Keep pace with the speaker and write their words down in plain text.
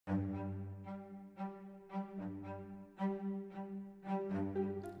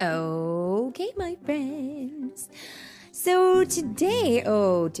Okay, my friends. So today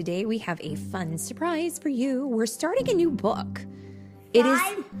we have a fun surprise for you. We're starting a new book. It is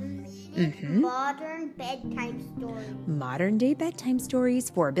modern bedtime stories. Modern day bedtime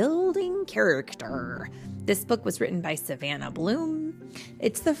stories for building character. This book was written by Savannah Bloom.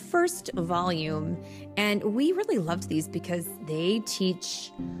 It's the first volume, and we really loved these because they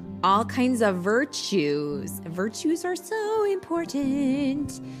teach all kinds of virtues. Virtues are so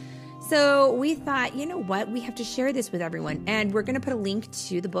important. So we thought, you know what? We have to share this with everyone, and we're going to put a link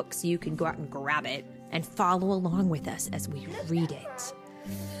to the book so you can go out and grab it and follow along with us as we read it.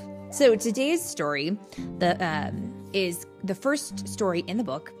 So today's story is the first story in the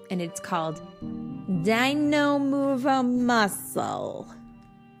book, and it's called Dino Move a Muscle.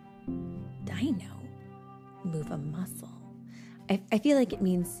 Dino Move a Muscle. I feel like it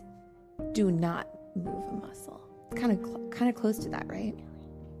means do not move a muscle. It's kind of close to that, right?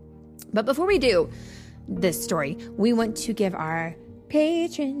 But before we do this story, we want to give our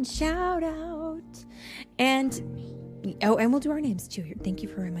patron shout out. And we'll do our names too. Thank you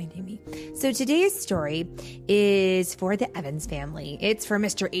for reminding me. So today's story is for the Evans family. It's for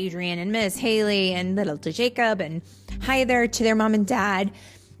Mr. Adrian and Miss Haley and little Jacob. And hi there to their mom and dad.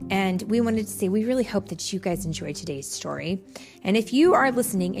 And we wanted to say we really hope that you guys enjoy today's story. And if you are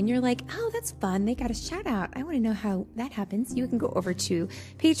listening and you're like, oh, that's fun, they got a shout out, I want to know how that happens, you can go over to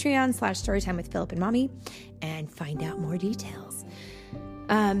Patreon/Storytime with Philip and Mommy and find out more details.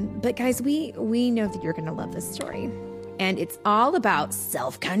 But guys, we know that you're going to love this story. And it's all about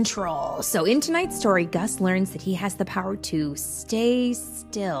self-control. So in tonight's story, Gus learns that he has the power to stay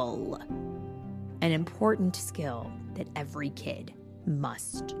still. An important skill that every kid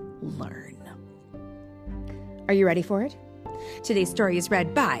must learn. Are you ready for it? Today's story is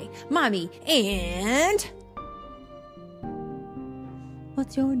read by Mommy and...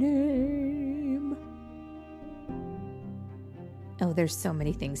 What's your name? Oh, there's so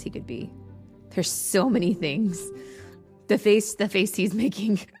many things he could be. There's so many things. The face he's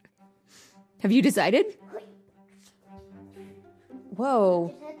making. Have you decided?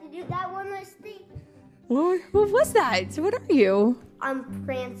 Whoa. I had to do that one last thing. What was that? What are you? I'm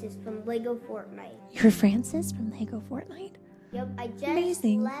Francis from Lego Fortnite. You're Francis from Lego Fortnite? Yep, I just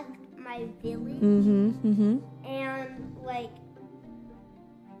Amazing. left my village. And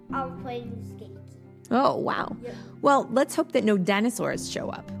I'm playing skates. Oh, wow. Yep. Well, let's hope that no dinosaurs show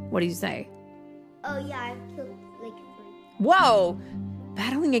up. What do you say? Oh yeah, I've killed like 3. Whoa!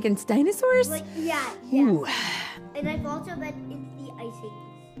 Battling against dinosaurs? Yeah. Ooh. And I've also been in the Ice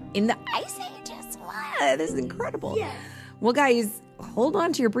Ages. In the Ice Ages? Wow, this is incredible. Yeah. Well, guys, hold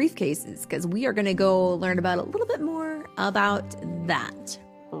on to your briefcases because we are going to go learn about a little bit more about that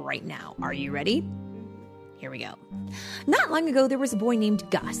right now. Are you ready? Here we go. Not long ago, there was a boy named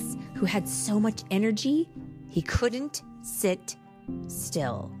Gus who had so much energy, he couldn't sit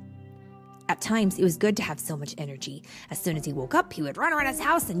still. At times, it was good to have so much energy. As soon as he woke up, he would run around his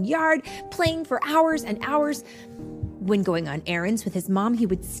house and yard, playing for hours and hours. When going on errands with his mom, he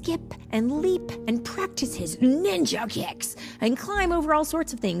would skip and leap and practice his ninja kicks and climb over all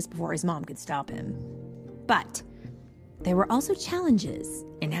sorts of things before his mom could stop him. But there were also challenges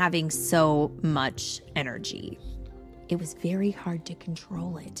in having so much energy. It was very hard to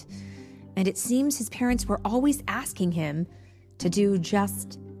control it. And it seems his parents were always asking him to do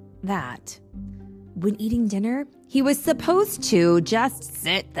just that. When eating dinner, he was supposed to just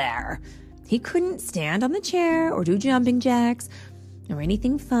sit there. He couldn't stand on the chair or do jumping jacks or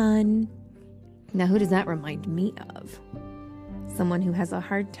anything fun. Now, who does that remind me of? Someone who has a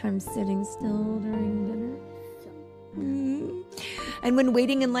hard time sitting still during dinner? And when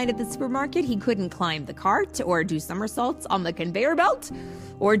waiting in line at the supermarket, he couldn't climb the cart or do somersaults on the conveyor belt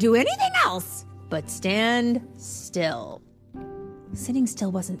or do anything else but stand still. Sitting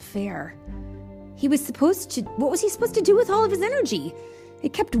still wasn't fair. What was he supposed to do with all of his energy?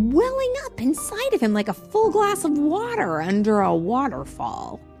 It kept welling up inside of him like a full glass of water under a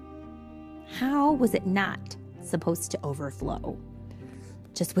waterfall. How was it not supposed to overflow?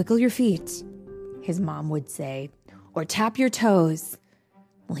 Just wiggle your feet, his mom would say, or tap your toes.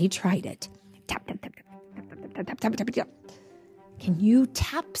 Well, he tried it. Tap, tap, tap, tap, tap, tap, tap, tap, tap. Can you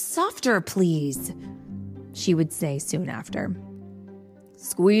tap softer, please? She would say soon after.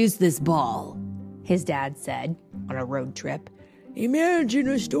 Squeeze this ball, his dad said on a road trip. Imagine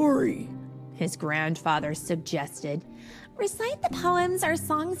a story, his grandfather suggested. Recite the poems or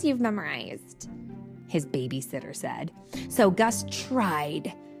songs you've memorized, his babysitter said. So Gus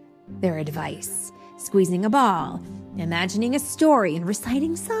tried their advice, squeezing a ball, imagining a story, and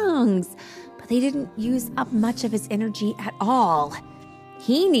reciting songs. But they didn't use up much of his energy at all.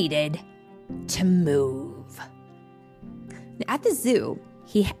 He needed to move. At the zoo,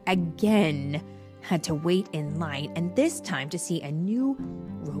 he again had to wait in line, and this time to see a new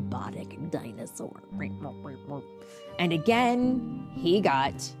robotic dinosaur. And again, he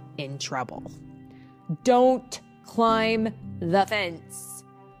got in trouble. "Don't climb the fence,"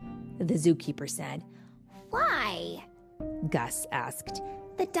 the zookeeper said. Why? Gus asked.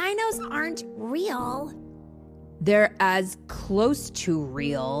 The dinos aren't real. "They're as close to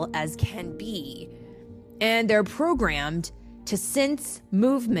real as can be, and they're programmed to sense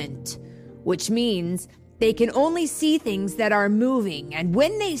movement, which means they can only see things that are moving, and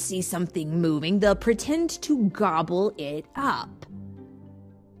when they see something moving, they'll pretend to gobble it up.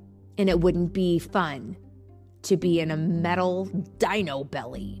 And it wouldn't be fun to be in a metal dino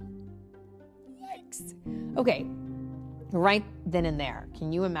belly." Yikes. Okay, right then and there,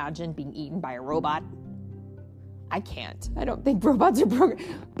 can you imagine being eaten by a robot? I can't. I don't think robots are programmed,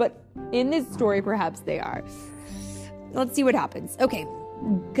 but in this story, perhaps they are. Let's see what happens. Okay,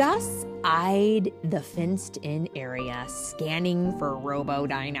 Gus eyed the fenced-in area, scanning for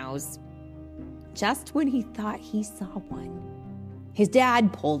robo-dinos. Just when he thought he saw one, his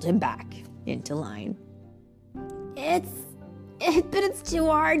dad pulled him back into line. But it's too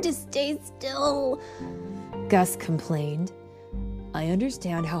hard to stay still," Gus complained. "I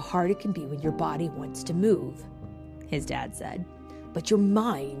understand how hard it can be when your body wants to move," his dad said. "But your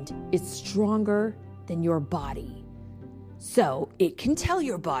mind is stronger than your body. So it can tell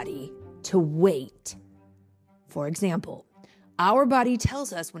your body to wait. For example, our body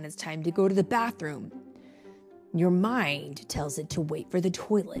tells us when it's time to go to the bathroom. Your mind tells it to wait for the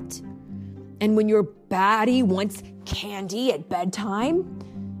toilet. And when your body wants candy at bedtime,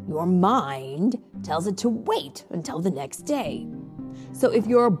 your mind tells it to wait until the next day. So if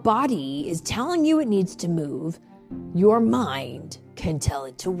your body is telling you it needs to move, your mind can tell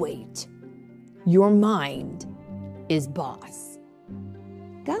it to wait. Your mind is boss."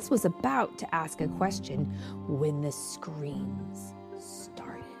 Gus was about to ask a question when the screams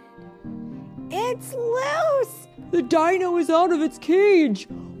started. "It's loose! The dino is out of its cage!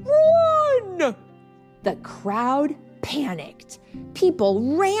 Run!" The crowd panicked.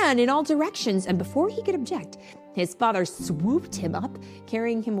 People ran in all directions, and before he could object, his father swooped him up,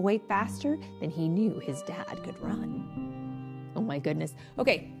 carrying him away faster than he knew his dad could run. Oh my goodness.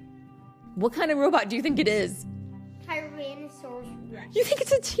 Okay, what kind of robot do you think it is? Tyrannosaurus Rex. You think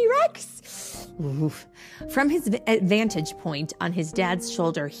it's a T-Rex? Oof. From his vantage point on his dad's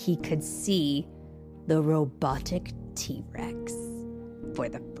shoulder, he could see the robotic T-Rex for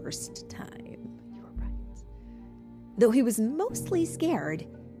the first time. You were right. Though he was mostly scared,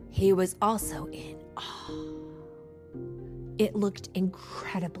 he was also in awe. It looked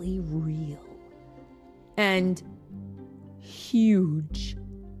incredibly real and huge.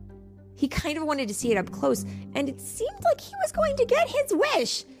 He kind of wanted to see it up close, and it seemed like he was going to get his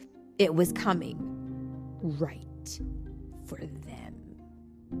wish. It was coming right for them.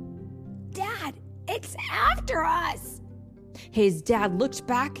 "Dad, it's after us!" His dad looked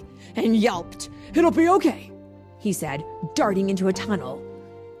back and yelped. "It'll be okay," he said, darting into a tunnel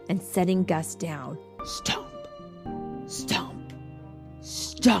and setting Gus down. "Stomp, stomp,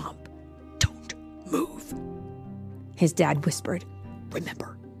 stomp. Don't move," his dad whispered.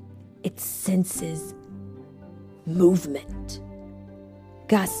 "Remember, it senses movement."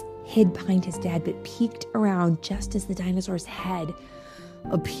 Gus hid behind his dad but peeked around just as the dinosaur's head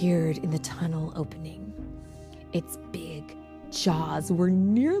appeared in the tunnel opening. Its big jaws were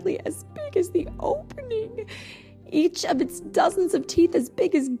nearly as big as the opening, each of its dozens of teeth as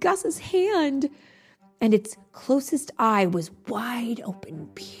big as Gus's hand, and its closest eye was wide open,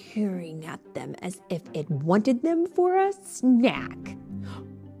 peering at them as if it wanted them for a snack.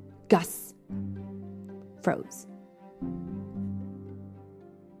 Gus froze.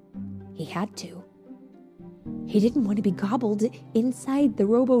 He had to. He didn't want to be gobbled inside the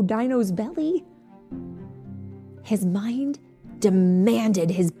Robo-Dino's belly. His mind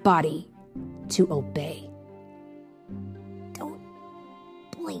demanded his body to obey. "Don't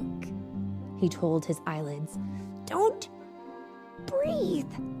blink," he told his eyelids. "Don't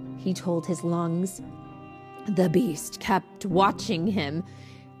breathe," he told his lungs. The beast kept watching him,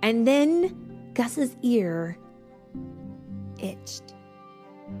 and then Gus's ear itched.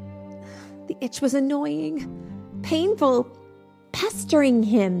 The itch was annoying, painful, pestering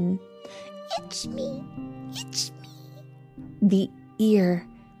him. "Itch me, itch me," the ear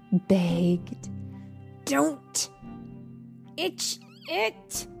begged. "Don't itch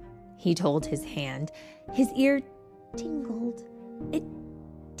it," he told his hand. His ear tingled. It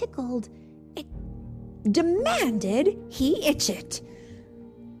tickled. It demanded he itch it.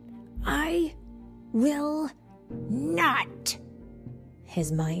 I will not,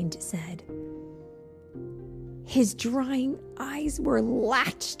 his mind said. His drying eyes were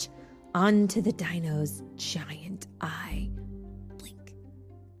latched onto the dino's giant eye. Blink,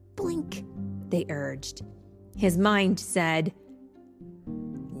 blink, they urged. His mind said,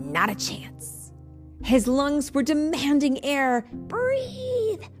 not a chance. His lungs were demanding air.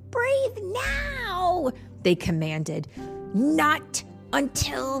 Breathe, breathe now, they commanded. Not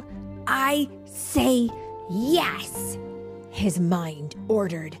until I say yes, his mind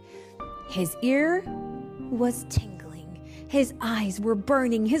ordered. His ear was tingling. His eyes were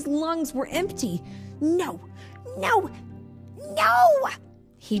burning. His lungs were empty. No, no, no,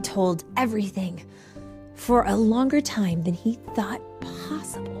 he told everything for a longer time than he thought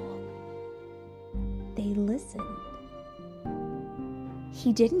possible. They listened.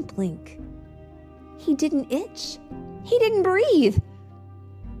 He didn't blink. He didn't itch. He didn't breathe.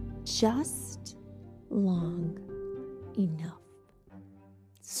 Just long enough.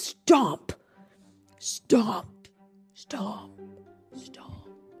 Stomp! Stomp! Stomp! Stomp!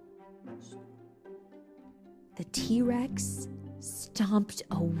 The T-Rex stomped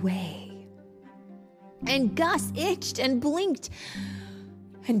away. And Gus itched and blinked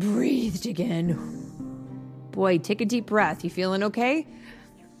and breathed again. Boy, take a deep breath. You feeling okay?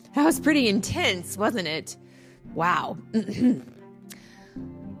 That was pretty intense, wasn't it? Wow.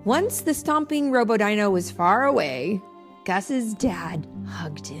 Once the stomping Robodino was far away, Gus's dad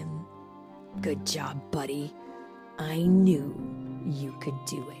hugged him. Good job, buddy. I knew you could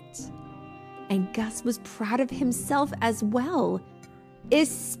do it. And Gus was proud of himself as well,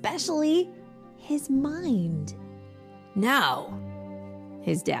 especially his mind. Now,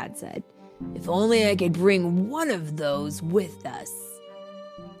 his dad said, if only I could bring one of those with us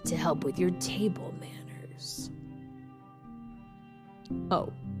to help with your table manners.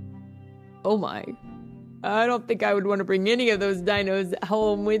 Oh my. I don't think I would want to bring any of those dinos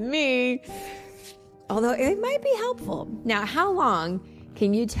home with me. Although it might be helpful. Now, how long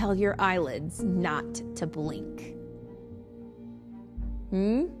can you tell your eyelids not to blink?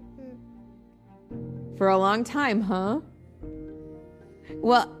 For a long time, huh?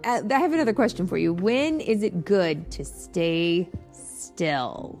 Well, I have another question for you. When is it good to stay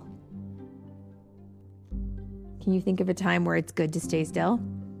still? Can you think of a time where it's good to stay still?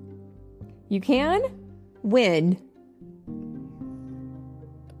 You can? When?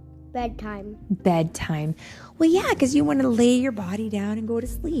 Bedtime. Bedtime. Well, yeah, because you want to lay your body down and go to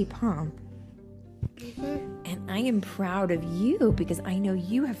sleep, huh? And I am proud of you because I know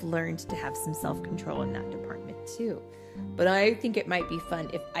you have learned to have some self-control in that department too. But I think it might be fun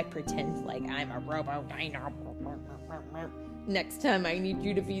if I pretend like I'm a robo-dino. Next time I need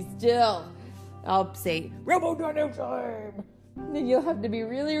you to be still. I'll say, robo-dino time. Then you'll have to be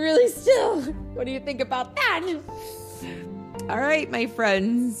really, really still. What do you think about that? All right, my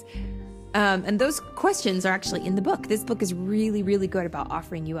friends. And those questions are actually in the book. This book is really, really good about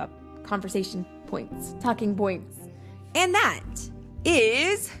offering you up conversation points, talking points. And that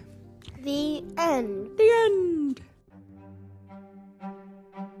is The end. the end.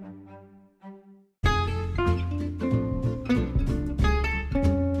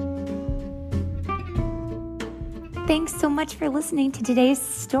 Thanks so much for listening to today's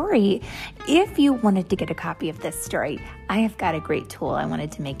story. If you wanted to get a copy of this story, I have got a great tool I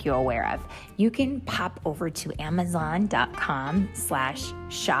wanted to make you aware of. You can pop over to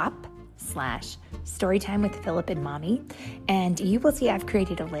amazon.com/shop/storytime with Philip and Mommy, and you will see I've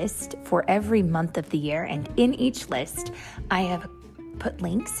created a list for every month of the year, and in each list, I have put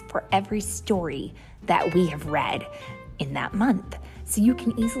links for every story that we have read in that month. So you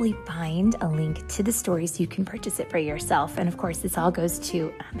can easily find a link to the story so you can purchase it for yourself. And of course, this all goes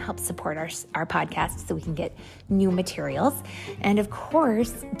to help support our podcast so we can get new materials. And of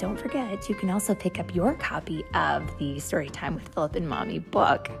course, don't forget, you can also pick up your copy of the Storytime with Philip and Mommy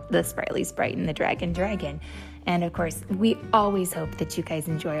book, The Sprightly Sprite and the Dragon. And of course, we always hope that you guys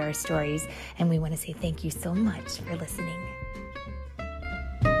enjoy our stories. And we want to say thank you so much for listening.